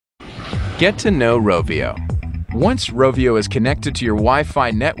Get to know Rovio. Once Rovio is connected to your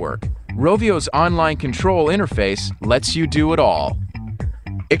Wi-Fi network, Rovio's online control interface lets you do it all.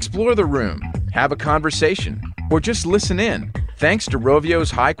 Explore the room, have a conversation, or just listen in, thanks to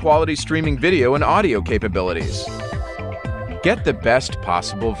Rovio's high-quality streaming video and audio capabilities. Get the best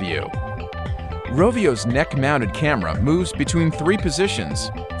possible view. Rovio's neck-mounted camera moves between 3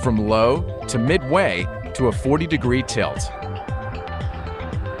 positions, from low to midway to a 40-degree tilt.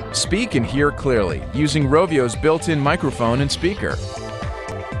 Speak and hear clearly using Rovio's built-in microphone and speaker.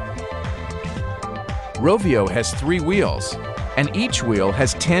 Rovio has 3 wheels, and each wheel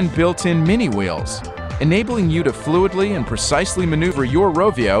has 10 built-in mini wheels, enabling you to fluidly and precisely maneuver your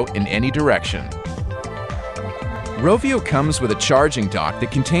Rovio in any direction. Rovio comes with a charging dock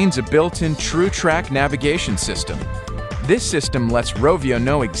that contains a built-in TrueTrack navigation system. This system lets Rovio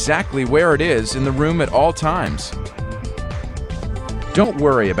know exactly where it is in the room at all times. Don't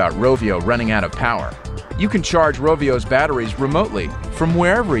worry about Rovio running out of power. You can charge Rovio's batteries remotely from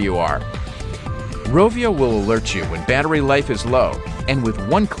wherever you are. Rovio will alert you when battery life is low, and with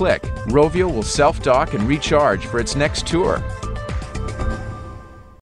one click, Rovio will self-dock and recharge for its next tour.